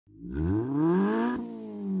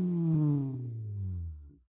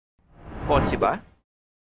Philkotse ba?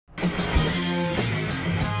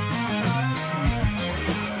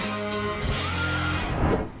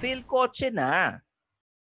 Philkotse na.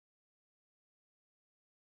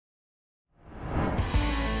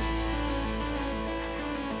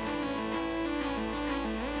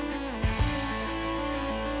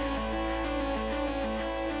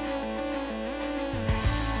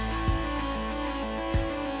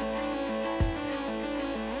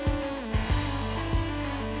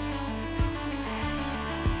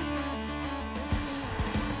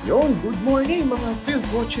 Yon, good morning mga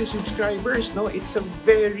Philkotse subscribers. No, it's a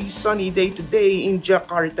very sunny day today in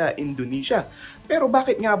Jakarta, Indonesia. Pero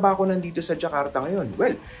bakit nga ba ako nandito sa Jakarta ngayon?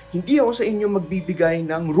 Well, hindi ako sa inyo magbibigay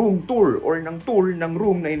ng room tour or ng tour ng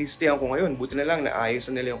room na inistayan ko ngayon. Buti na lang naayos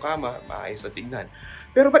na nila yung kama, maayos na tignan.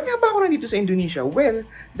 Pero ba't nga ba ako nandito sa Indonesia? Well,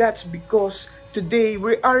 that's because today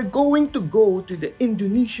we are going to go to the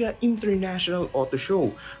Indonesia International Auto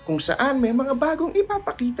Show, kung saan may mga bagong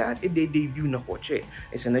ipapakita at i-debut na kotse.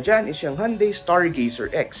 Isa na dyan is yung Hyundai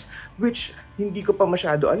Stargazer X, which hindi ko pa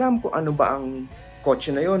masyado alam kung ano ba ang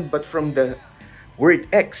kotse na yon, but from the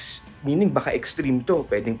word X, meaning baka extreme to,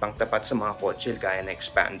 pwedeng pangtapat sa mga kotse gaya na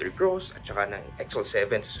Expander Cross at saka ng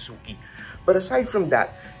XL7 sa Suzuki. But aside from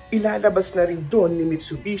that, ilalabas na rin doon ni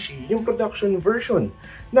Mitsubishi yung production version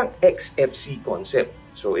ng XFC concept.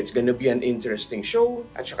 So it's gonna be an interesting show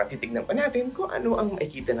at saka titignan pa natin kung ano ang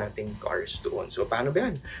makikita nating cars doon. So paano ba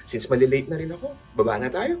yan? Since malilate na rin ako, baba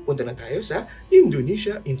na tayo, punta na tayo sa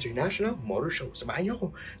Indonesia International Motor Show. Samahan niyo ako.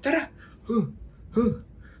 Tara!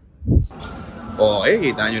 Okay,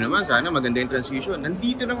 kita nyo naman. Sana maganda yung transition.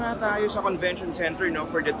 Nandito na nga tayo sa Convention Center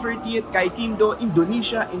for the 30th GAIKINDO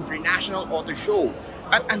Indonesia International Auto Show.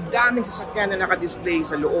 At ang daming sasakyan na naka-display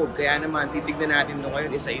sa loob. Kaya naman, titignan natin ito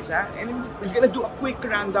ngayon isa-isa. And we're gonna do a quick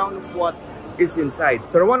rundown of what is inside.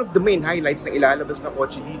 Pero one of the main highlights na ilalabas na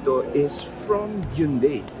kotse dito is from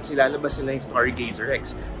Hyundai. Kasi ilalabas nila yung Stargazer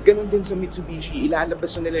X. Ganon din sa Mitsubishi,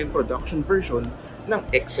 ilalabas nila yung production version ng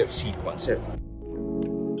XFC concept.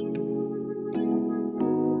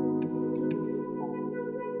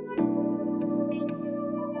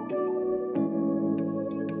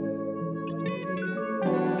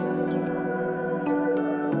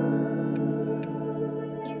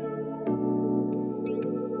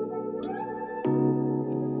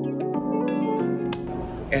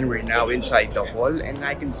 And we're now inside the hall, and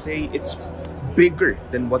I can say it's bigger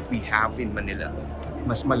than what we have in Manila.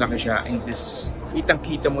 Mas malaki siya, and this,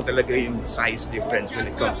 kitang-kita mo talaga yung size difference when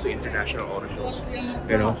it comes to international auto shows.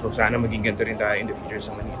 Pero, so sana maging ganito rin tayo in the future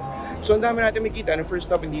sa Manila. So ang dami natin makita. Na first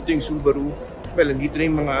up, dito yung Subaru. Well, dito na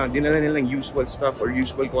yung mga dinala nilang usual stuff or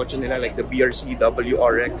usual kotse nila like the BRC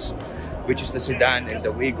WRX, which is the sedan, and the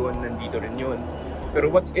Wagon, nandito rin yun. Pero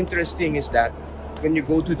what's interesting is that when you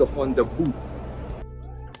go to the Honda booth,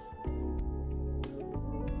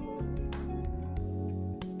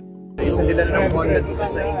 isa nila ng Honda dito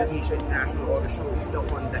sa Indonesia International Auto Show is the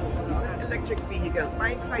Honda. It's an electric vehicle.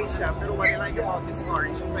 Pint size siya, pero what I like about this car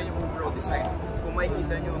is yung kanyang overall design. Kung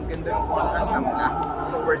makikita nyo, ang ganda ng contrast ng black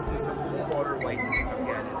towards this blue color white na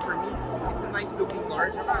sasakyan. And for me, it's a nice looking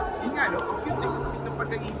car. Saka, yun nga, ang cute eh. Cute ng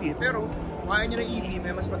pagka-EV. Pero, kung ayaw nyo ng EV,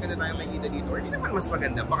 may mas maganda tayong makikita dito. Or hindi naman mas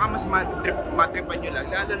maganda. Baka mas matripan nyo lang.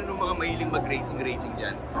 Lalo na ng mga mahiling mag-racing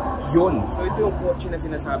dyan. Yun. So, ito yung kotse na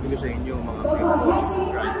sinasabi ko sa inyo, mga Philkotse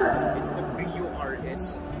subscribers. It's the Brio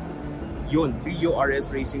RS. Yun, Brio RS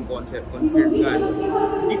racing concept. Confirmed nga.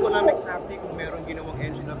 Hindi ko alam exactly kung meron ginawang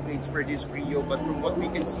engine upgrades for this Brio. But from what we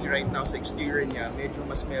can see right now sa exterior niya, medyo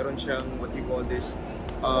mas meron siyang, what we call this,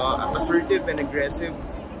 assertive and aggressive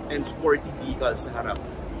and sporty decal sa harap.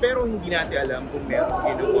 Pero hindi natin alam kung meron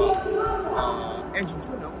ginawang engine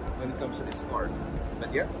tune-up when it comes to this car. But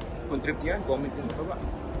yeah, kung trip niyan, comment nyo sa baba.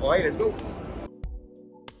 Okay, let's go!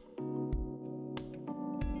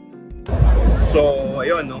 So,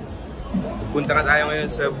 ayun, no? Punta ka tayo ngayon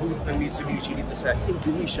sa booth ng Mitsubishi dito sa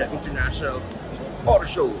Indonesia International Auto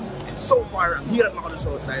Show. And so far, ang hirap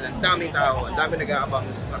makalusot dahil ang daming tao, ang daming nag-aabang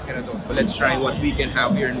sa sasakyan na to. But let's try what we can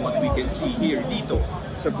have here and what we can see here dito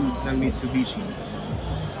sa booth ng Mitsubishi.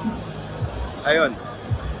 Ayun.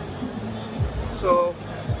 So,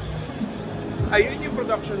 ayun yung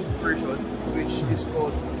production version, which is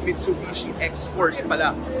called Mitsubishi X-Force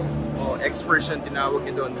pala. O, X-version tinawag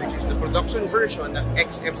niya doon, which is the production version ng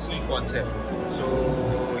XFC concept. So,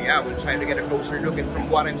 yeah, we'll try to get a closer look. And from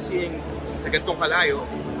what I'm seeing, sa ganitong kalayo,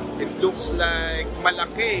 it looks like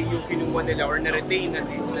malaki yung kinuha nila or na-retain na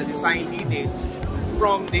design details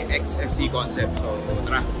from the XFC concept. So,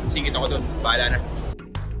 tara, singit ako doon. Bahala na.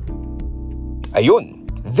 Ayun,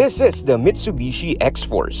 this is the Mitsubishi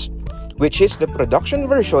X-Force, which is the production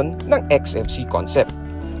version ng XFC concept.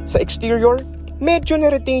 Sa exterior, medyo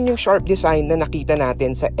na-retain yung sharp design na nakita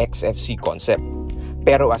natin sa XFC concept.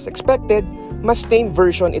 Pero as expected, mas tame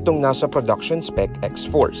version itong nasa production spec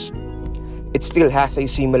X-Force. It still has a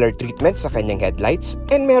similar treatment sa kanyang headlights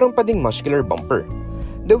and meron pa ding muscular bumper.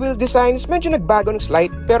 The wheel design is medyo nagbago ng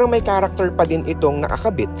slight pero may character pa din itong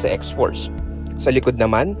nakakabit sa X-Force. Sa likod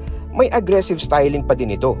naman, may aggressive styling pa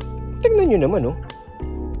din ito. Tingnan nyo naman oh.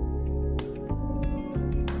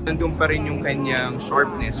 Nandun pa rin yung kanyang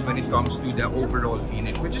sharpness when it comes to the overall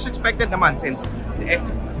finish, which is expected naman since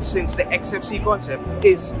the XFC concept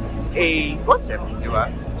is a concept, di ba?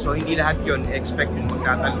 So hindi lahat yun expect yung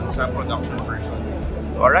magtatalon sa production version.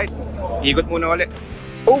 Alright, ikot muna ulit.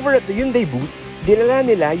 Over at the Hyundai booth, dinala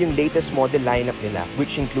nila yung latest model lineup nila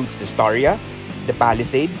which includes the Staria, the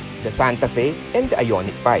Palisade, the Santa Fe, and the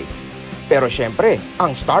Ioniq 5. Pero syempre,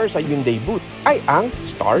 ang star sa Hyundai booth ay ang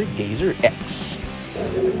Stargazer X.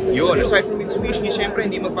 Yun, aside from Mitsubishi, syempre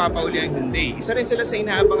hindi magpapauli ang Hyundai. Isa rin sila sa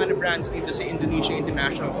inaabangan na brands dito sa Indonesia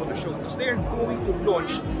International Auto Show because they're going to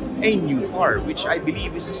launch a new car, which I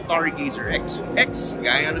believe is a Stargazer X. X,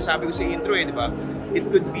 gaya ano sabi ko sa intro di ba?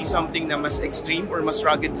 It could be something na mas extreme or mas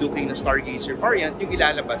rugged looking na Stargazer variant yung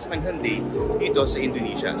ilalabas ng Hyundai dito sa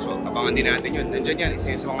Indonesia. So, abangan din natin yun. Nandyan yan,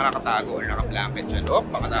 isa sa mga nakatago or naka-blanket dyan. Oh,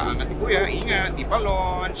 baka nakaangat ni Kuya, ingat, di pa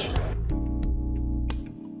launch.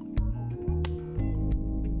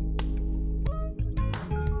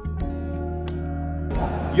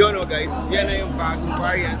 Yun o guys, yan na yung bagong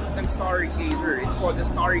variant ng Stargazer. It's called the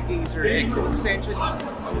Stargazer X. So essentially,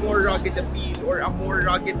 a more rugged appeal or a more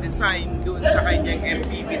rugged design doon sa kanyang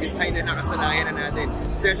MPV design na nakasanayan na natin.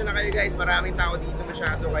 Essentially na kayo guys, maraming tao dito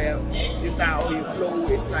masyado kaya yung tao, yung flow,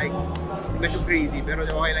 it's like medyo crazy. Pero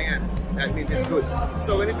okay lang yan. That means it's good.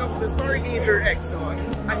 So when it comes to the Stargazer X, so,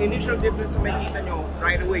 ang initial difference na makikita nyo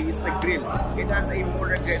right away is the grille. It has a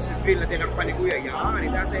more aggressive grille na tinakpan ni Kuya. Yan,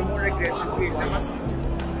 it has a more aggressive grille na mas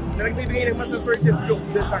nagbibigay ng mas assertive look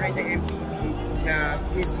doon sa kanyang MPV na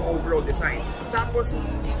mismo overall design. Tapos,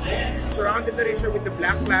 surrounded na rin siya with the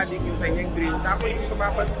black cladding yung kanyang grille. Tapos, yung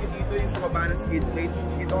mapapansin nyo dito yung sa baba ng skid plate,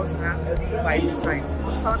 it also has a revised design.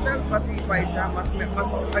 Subtle but revised siya, mas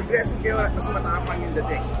aggressive kayo at mas matapang yung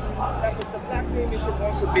dating. Tapos, the black trim should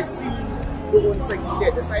also be seen doon sa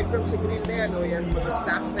gilid. Aside from sa grille na yan, yan mga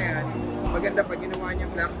stats na yan, maganda pag ginawa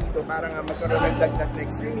niyang black dito para nga magkaroon ng dagdag na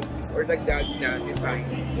extremities or dagdag na design.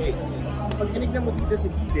 Okay. Pag tinignan mo dito sa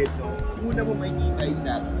gilid, una mo makikita is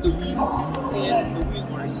that the wheels and the wheel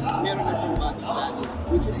arms, meron na siyang body cladding,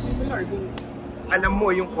 which is similar kung alam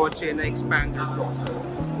mo yung kotse na expander cross,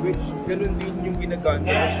 which ganun din yung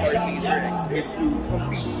ginaganda ng Stargazer X is to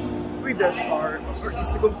compete with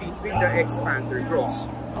the expander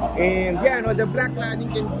cross. And yeah, the black cladding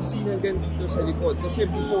can be seen hanggang dito sa likod. Kasi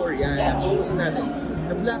before, focus natin.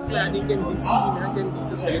 The black cladding can be seen hanggang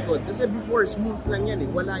dito sa likod. Kasi before, smooth lang yan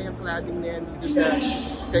Wala yung cladding na yan dito sa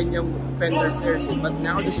kanyang fender flares But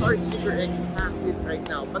now, the Stargazer X has it right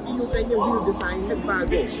now. Pati yung kanyang wheel design,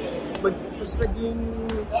 nagbago. Mas naging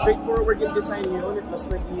straightforward yung design yun at mas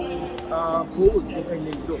naging bold yung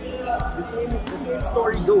kanyang look. The same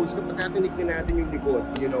story goes kapag tinignan natin yung likod,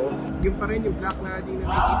 yung pa rin yung black cladding na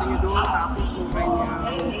nakikita nyo doon, tapos yung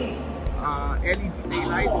kanyang LED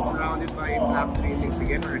taillights is surrounded by black trimmings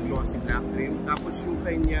again or a glossy black trim. Tapos yung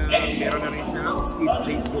kanyang meron na rin siyang skid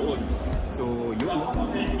plate doon. So yun.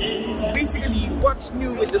 So basically, what's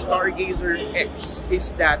new with the Stargazer X is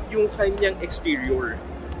that yung kanyang exterior,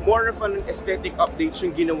 more of an aesthetic update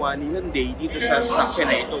yung ginawa ni Hyundai dito sa sasakyan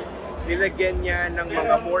na ito. Nilagyan niya ng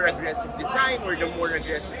mga more aggressive design or the more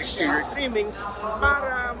aggressive exterior trimmings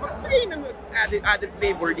para magbigay ng added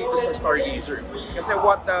flavor dito sa Stargazer. Kasi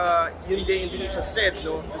what Hyundai Indonesia said,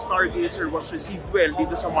 the Stargazer was received well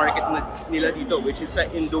dito sa market nila dito, which is sa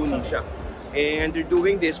Indonesia. And they're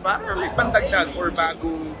doing this para may pandagdag or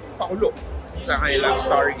bagong pakulo sa kanilang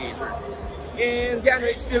Stargazer. And yeah,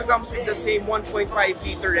 it still comes with the same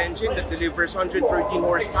 1.5-liter engine that delivers 113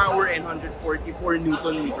 horsepower and 144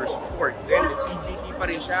 Newton-meters of torque. Then the CVT pa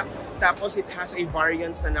rin siya. Tapos it has a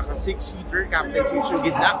variance na naka 6-seater, captain seats yung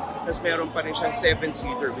gitna. Tapos meron pa rin siyang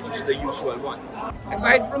 7-seater, which is the usual one.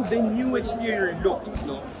 Aside from the new exterior look,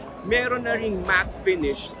 meron na ring matte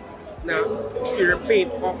finish na exterior paint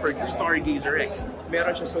offered sa Stargazer X.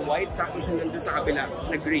 Meron siya sa white, tapos yung nandun sa kabila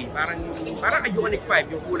na gray. Parang Ioniq 5,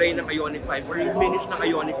 yung kulay ng Ioniq 5 or yung finish ng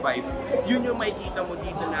Ioniq 5. Yun yung makikita mo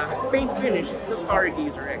dito na paint finish sa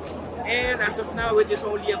Stargazer X. And as of now, it is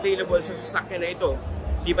only available sa sasakyan na ito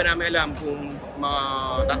Di pa namin alam kung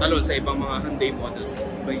matatalon sa ibang mga Hyundai models.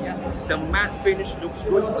 But yeah, the matte finish looks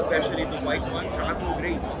good, especially the white one, tsaka yung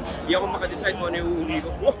gray. Di ako makadecide kung ano yung uuwi ko.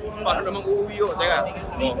 Oh, parang namang uuwi ko. Teka,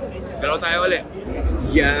 galaw tayo ulit.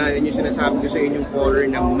 Yan, yun yung sinasabi ko sa inyong color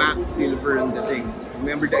na matte silver ang dating.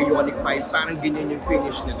 Remember the Ioniq 5, parang ganyan yung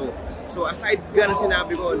finish nito. So aside ka na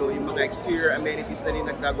sinabi ko, no, yung mga exterior amenities na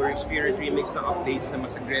ninagdag or exterior remix na updates na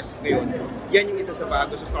mas aggressive ngayon, yan yung isa sa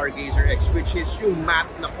bago sa Stargazer X, which is yung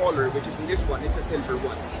matte na color, which is in this one, it's a silver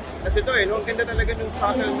one. Kasi ito no, ang ganda talaga ng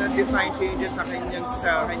subtle na design changes sa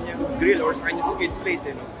kanyang grill or sa kanyang skid plate.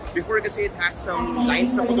 No? Before kasi it has some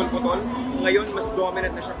lines na putol-putol, ngayon mas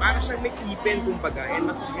dominant na siya. Para siyang may ipin kumbaga,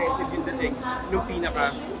 and mas aggressive yung dating yung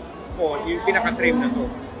pinaka-trim na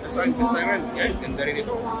to. Ang design, yan, ganda rin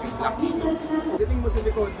ito, yung black dito. Pagdating mo sa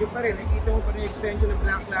likod, yun pa rin, nakikita mo pa rin yung extension ng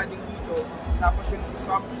black cladding dito, tapos yung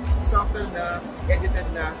subtle na edited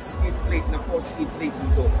na skid plate, na false skid plate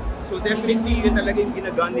dito. So definitely, yun talaga yung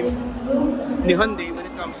ginagamit ni Hyundai when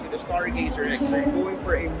it comes to the Stargazer X. They're going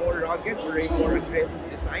for a more rugged or a more aggressive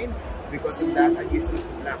design because of that addition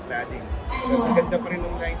to black cladding. Tapos ang ganda pa rin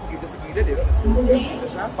ng lines dito sa gilid, dito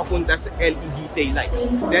siya, papunta sa LED tail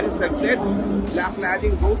lights. Then, as I've said, black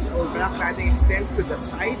cladding goes or black cladding extends to the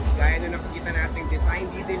side, gaya na nakikita nating design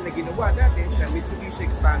detail na ginawa natin sa Mitsubishi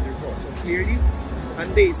Expander Cross. So clearly,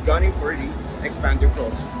 Hyundai is gunning for the Expander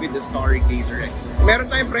Cross with the Stargazer X.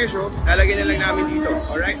 Meron tayong presyo, lalagyan na lang namin dito.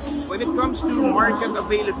 Alright? When it comes to market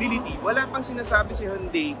availability, wala pang sinasabi si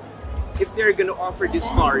Hyundai if they're gonna offer this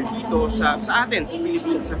car dito sa atin, sa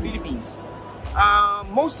Philippines.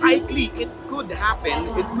 Most likely, it could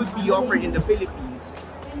happen, it could be offered in the Philippines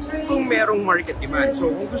kung merong market demand.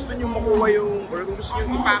 So kung gusto nyo makuha or kung gusto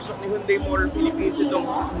nyo ipasok ni Hyundai Motor Philippines itong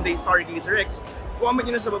Hyundai Stargazer X, comment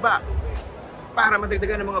nyo na sa baba para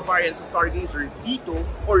madagdagan ng mga variants sa Stargazer dito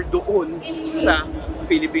or doon sa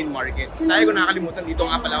Philippine market. Tayo kung nakakalimutan, dito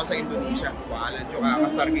nga pala ako sa Indonesia. Walan yung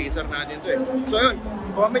kaka-Stargazer natin to eh. So yun,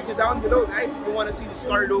 comment nyo down below guys if you want to see this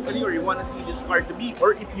car locally or you want to see this car to be,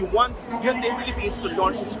 or if you want Hyundai Philippines to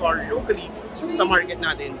launch this car locally sa market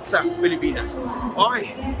natin sa Pilipinas.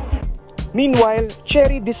 Okay. Meanwhile,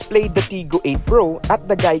 Chery displayed the Tigo 8 Pro at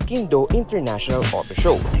the GAIKINDO International Auto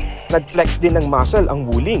Show. Nag-flex din ng muscle ang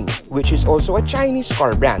Wuling, which is also a Chinese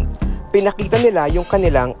car brand. Pinakita nila yung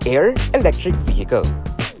kanilang Air electric vehicle.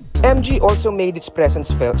 MG also made its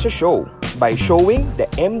presence felt sa show by showing the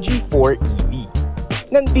MG4 EV.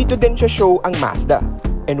 Nandito din sa show ang Mazda,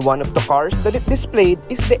 and one of the cars that it displayed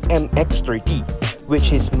is the MX-30,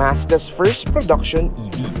 which is Mazda's first production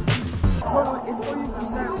EV. So, ito yung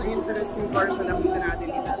isa sa interesting cars na nakita natin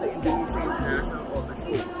dito sa Indonesia International Auto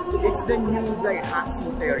Show. It's the new Daihatsu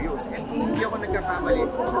Terios. And kung hindi ako nagkakamali,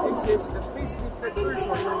 this is the facelifted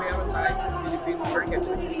version na meron tayo sa Philippine market,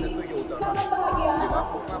 which is the Toyota Rush. Diba?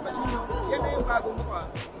 Kung papansin nyo, yan na yung bagong mukha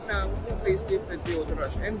ng facelifted Toyota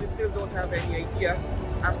Rush. And we still don't have any idea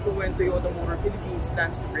as to when Toyota Motor Philippines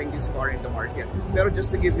plans to bring this car in the market. Pero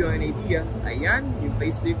just to give you an idea, ayan yung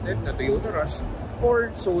facelifted na Toyota Rush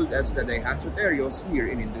or sold as the Daihatsu Terios here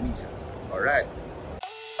in Indonesia. Alright.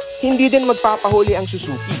 Hindi din magpapahuli ang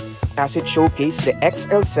Suzuki as it showcased the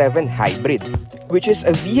XL7 Hybrid, which is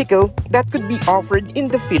a vehicle that could be offered in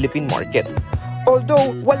the Philippine market.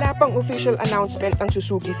 Although, wala pang official announcement ang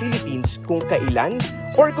Suzuki Philippines kung kailan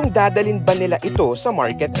or kung dadalin ba nila ito sa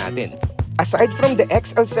market natin. Aside from the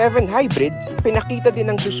XL7 Hybrid, pinakita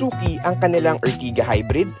din ng Suzuki ang kanilang Ertiga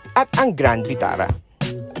Hybrid at ang Grand Vitara.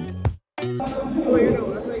 So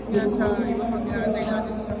aside nga sa iba pang inaantay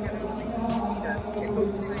natin sa sakyan natin sa Pilipinas, ito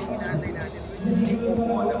isa yung inaantay natin, which is the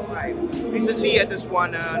Philkotse 5. Recently, it has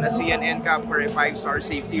won na CNN Cup for a 5-star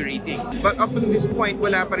safety rating. But up to this point,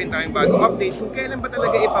 wala pa rin tayong bagong update kung kailan ba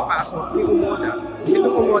talaga ipapasok ni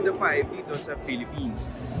itong Philkotse 5 dito sa Philippines.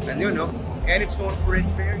 And yun, no? And it's known for its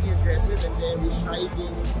very aggressive and very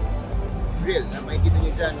shiving grill na makikita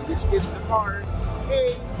nyo dyan, which gives the car a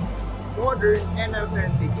modern and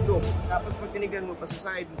authentic look. Tapos pag tinignan mo pa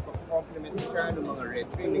sa side, compliment mo siya ng mga red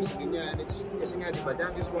trimmings, ganyan. Kasi nga, diba,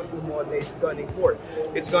 that is what Philkotse is gunning for.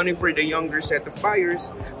 It's gunning for the younger set of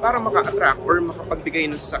buyers para maka-attract or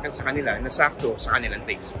makapagbigay ng sasakyan sa kanila na sakto sa kanilang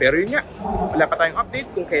taste. Pero yun nga, wala pa tayong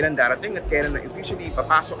update kung kailan darating at kailan na officially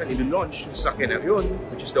papasok and ilo-launch yung sasakyan na yun,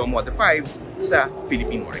 which is the Philkotse 5 sa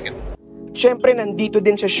Philippine market. Siyempre, nandito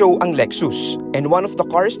din sa show ang Lexus, and one of the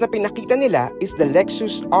cars na pinakita nila is the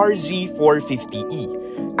Lexus RZ450e,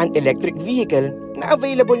 an electric vehicle na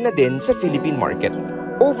available na din sa Philippine market.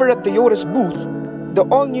 Over at Toyota's booth, the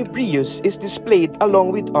all-new Prius is displayed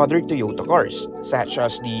along with other Toyota cars, such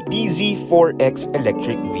as the BZ4X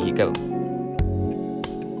electric vehicle.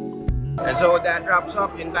 And so that wraps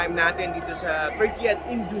up yung time natin dito sa 30th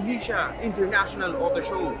Indonesia International Auto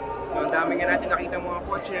Show. Ang dami nga natin nakita mga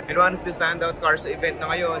kotse. And one of the standout cars sa event na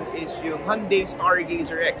ngayon is yung Hyundai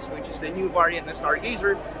Stargazer X, which is the new variant na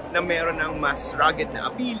Stargazer na meron ng mas rugged na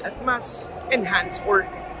appeal at mas enhanced or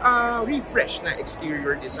refresh na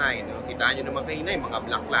exterior design. Kita nyo naman kanina yung mga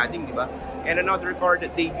black cladding, di ba? And another car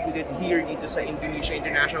that debuted here dito sa Indonesia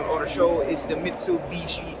International Auto Show is the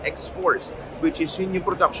Mitsubishi X-Force, which is yung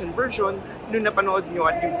production version nung napanood nyo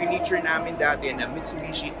at yung feature namin dati na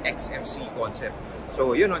Mitsubishi XFC concept.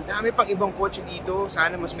 So yun, ang dami pang ibang kotse dito.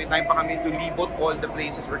 Sana mas may time pa kami to libot all the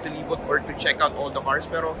places or to check out all the cars.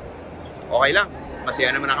 Pero okay lang, masaya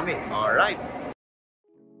naman na kami. Alright.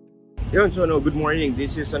 Yun, so good morning.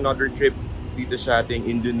 This is another trip dito sa ating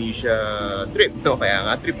Indonesia trip. No, kaya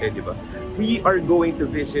nga trip di ba? We are going to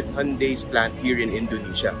visit Hyundai's plant here in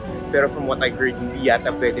Indonesia. Pero from what I heard, hindi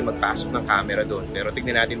yata pwede magpasok ng camera doon. Pero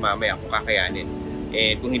tignan natin mamaya kung kakayanin.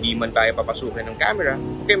 And kung hindi man tayo papasukin ng camera,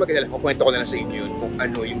 okay, magdala. Kukwento ko na lang sa inyo yun kung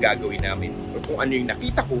ano yung gagawin namin or kung ano yung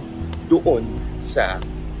nakita ko doon sa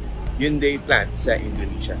Hyundai plant sa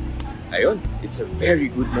Indonesia. Ayun, it's a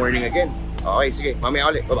very good morning again. Okay, sige,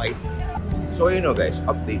 mamaya ulit. Bye-bye. So yun guys,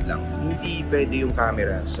 update lang. Hindi pwede yung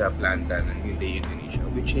camera sa planta ng Hyundai Indonesia,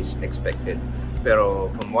 which is expected.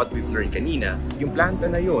 Pero from what we've learned kanina, yung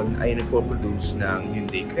planta na yun ay nagpo-produce ng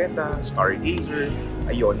Hyundai Creta, Stargazer,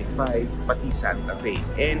 Ioniq 5, pati Santa Fe.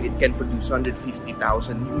 And it can produce 150,000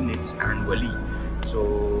 units annually. So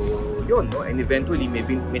yun, no? And eventually may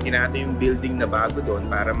tinatay yung building na bago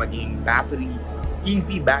doon para maging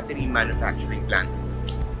EV battery manufacturing plant,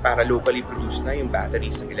 para locally produced na yung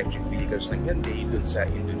batteries ng electric vehicles ng Hyundai dun sa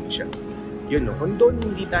Indonesia. Yun, no? Kung doon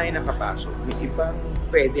hindi tayo nakapasok, may ibang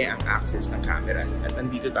pwede ang access ng camera. At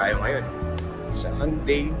andito tayo ngayon sa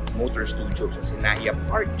Hyundai Motor Studio sa Senayan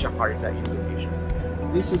Park, Jakarta, Indonesia.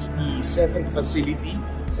 This is the 7th facility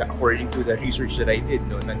according to the research that I did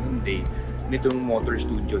ng Hyundai nitong motor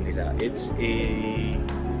studio nila. It's a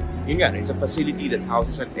facility that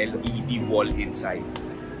houses an LED wall inside.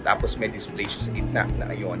 Tapos may display siya sa gitna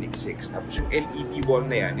na Ioniq 6. Tapos yung LED wall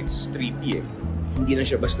na yan, it's 3D Hindi na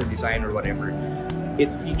siya basta design or whatever. It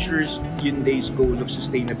features Hyundai's goal of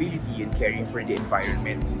sustainability and caring for the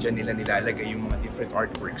environment. Diyan nila nilalagay yung mga different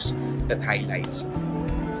artworks that highlights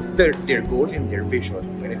their goal and their vision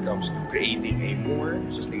when it comes to creating a more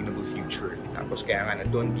sustainable future. Tapos kaya nga na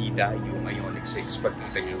doon bida yung Ioniq 6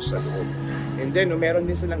 pagpunta nyo sa loob. And then, meron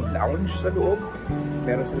din silang lounge sa loob.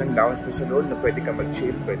 Meron silang lounge doon sa loob na pwede ka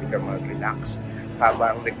mag-chill, pwede ka mag-relax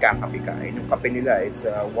habang nagkakape ka. Yung kape nila, it's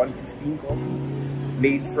 115 coffee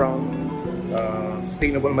made from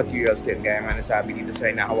sustainable materials din. Kaya nga nasabi dito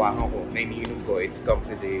sa inahawakan ko na iniinom ko, it comes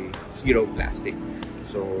with a zero plastic.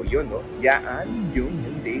 So yun, no? Yaan yung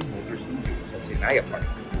Hyundai Motor Studio sa Senayan Park.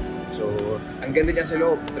 So ang ganda dyan sa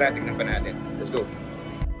loob. Tara, tingnan pa natin. Let's go!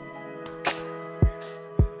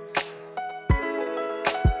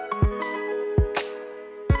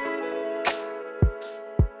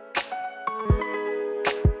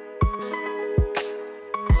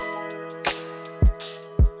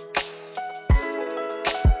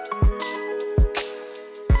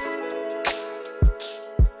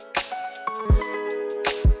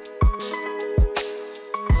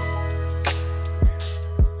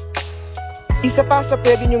 Isa pa sa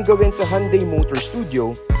pwede nyong gawin sa Hyundai Motor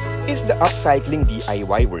Studio is the upcycling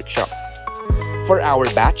DIY workshop. For our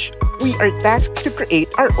batch, we are tasked to create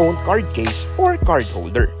our own card case or card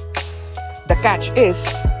holder. The catch is,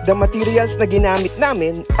 the materials na ginamit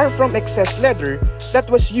namin are from excess leather that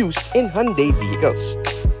was used in Hyundai vehicles.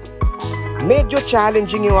 Medyo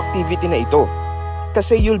challenging yung activity na ito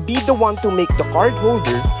kasi you'll be the one to make the card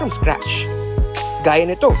holder from scratch. Gaya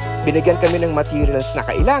nito, binigyan kami ng materials na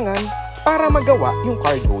kailangan para magawa yung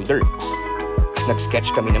card holder.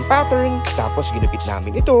 Nag-sketch kami ng pattern, tapos ginupit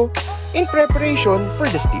namin ito in preparation for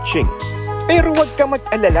the stitching. Pero huwag ka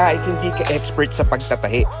mag-alala if hindi ka expert sa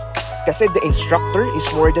pagtatahi, kasi the instructor is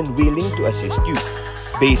more than willing to assist you.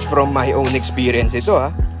 Based from my own experience ito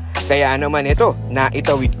Kaya naman ito,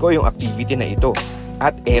 naitawid ko yung activity na ito.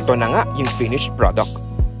 At eto na nga yung finished product.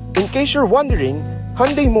 In case you're wondering,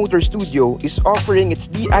 Hyundai Motor Studio is offering its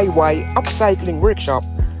DIY upcycling workshop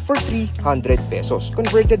for 300 pesos.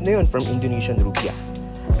 Converted na yun from Indonesian rupiah.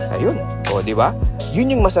 Ayun, o diba?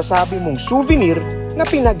 Yun yung masasabi mong souvenir na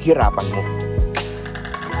pinaghirapan mo.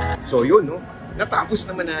 So yun, no? Natapos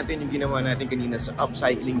naman natin yung ginawa natin kanina sa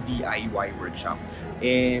upcycling DIY workshop.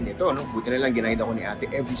 And ito, no? Buti na lang ginaida ko ni ate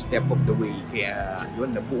every step of the way. Kaya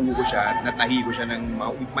yun, nabuo ko siya, natahi ko siya ng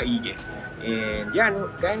maigi. And yan, no?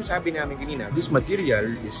 Gaya sabi namin kanina, this material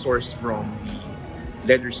is sourced from the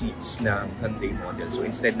leather seats ng Hyundai model. So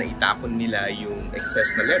instead na itapon nila yung excess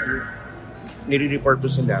na leather,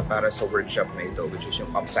 nire-repurpose nila para sa workshop na ito, which is yung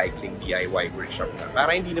upcycling DIY workshop na.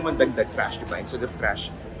 Para hindi naman dagdag trash, diba? Instead of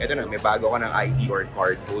trash, eto na, may bago ka ng ID or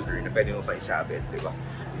card holder na pwede mo pa isabit, diba?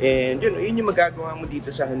 And yun yung magagawa mo dito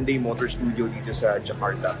sa Hyundai Motor Studio dito sa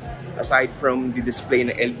Jakarta. Aside from the display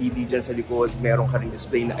na LED dyan sa likod, meron ka rin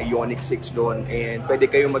display na Ioniq 6 doon. And pwede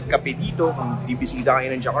kayo magkape dito kung bibisita kayo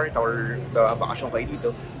ng Jakarta or bakasyon kayo dito.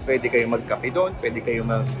 Pwede kayo magkape doon, pwede kayo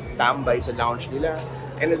magtambay sa lounge nila.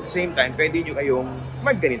 And at the same time, pwede nyo kayong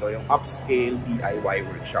magganito, yung upscale DIY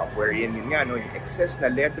workshop. Wherein yun nga, no, yung excess na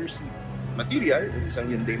leather seat material, yung isang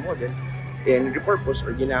Hyundai model, and repurpose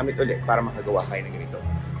or ginamit ulit para makagawa kayo ng ganito.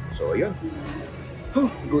 So, ayun.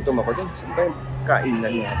 Gutom ako dun. Saan ba yung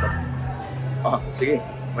kainan niya ito? Sige.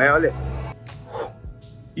 Maya ulit.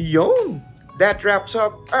 Yun! That wraps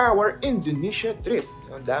up our Indonesia trip.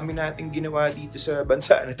 Ang dami nating ginawa dito sa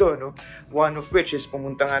bansa na to, no? One of which is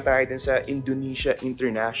pumunta nga tayo din sa Indonesia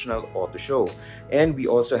International Auto Show. And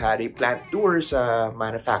we also had a plant tour sa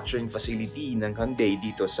manufacturing facility ng Hyundai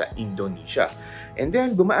dito sa Indonesia. And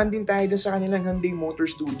then, bumaan din tayo dun sa kanilang Hyundai Motor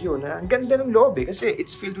Studio na ang ganda ng loob kasi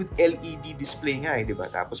it's filled with LED display nga di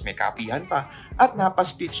ba? Tapos may kapihan pa at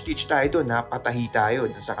napastitch-stitch tayo dun, napatahi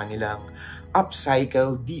tayo dun sa kanilang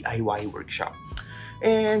upcycle DIY workshop.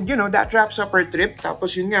 And you know, that wraps up our trip.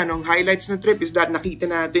 Tapos yun nga, ang highlights ng trip is that nakita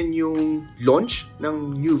natin yung launch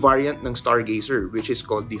ng new variant ng Stargazer, which is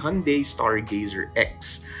called the Hyundai Stargazer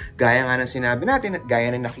X. Gaya nga ng sinabi natin at gaya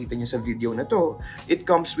na nakita nyo sa video na to, it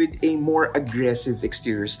comes with a more aggressive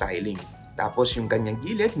exterior styling. Tapos yung kanyang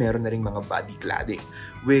gilid, meron na rin mga body cladding.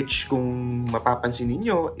 Which kung mapapansin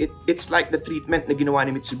ninyo, it's like the treatment na ginawa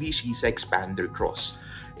ni Mitsubishi sa Expander Cross.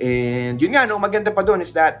 And yun nga, no, maganda pa doon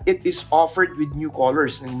is that it is offered with new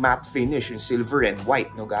colors ng matte finish, yung silver and white,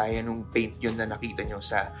 no, gaya nung paint yun na nakita nyo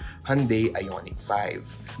sa Hyundai Ioniq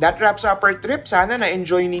 5. That wraps up our trip. Sana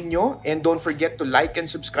na-enjoy ninyo. And don't forget to like and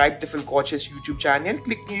subscribe to Philkotse's YouTube channel.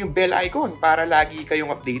 Click nyo yung bell icon para lagi kayong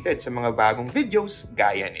updated sa mga bagong videos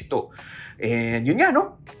gaya nito. And yun nga,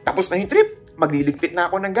 no, tapos na yung trip. Magliligpit na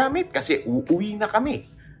ako ng gamit kasi uuwi na kami.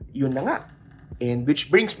 Yun na nga. And which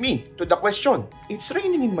brings me to the question, it's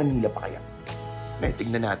raining in Manila pa kaya?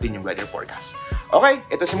 Tignan natin yung weather forecast. Okay,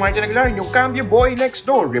 ito si Martin Aguilar, yung Cambio Boy Next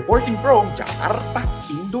Door, reporting from Jakarta,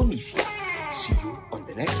 Indonesia. See you on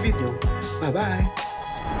the next video. Bye-bye!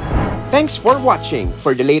 Thanks for watching.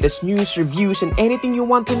 For the latest news, reviews, and anything you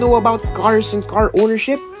want to know about cars and car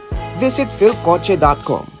ownership, visit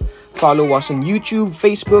philkotse.com. Follow us on YouTube,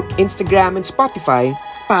 Facebook, Instagram, and Spotify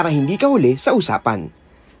para hindi ka huli sa usapan.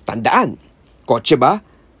 Tandaan, kotse ba?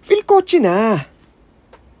 Philkotse na!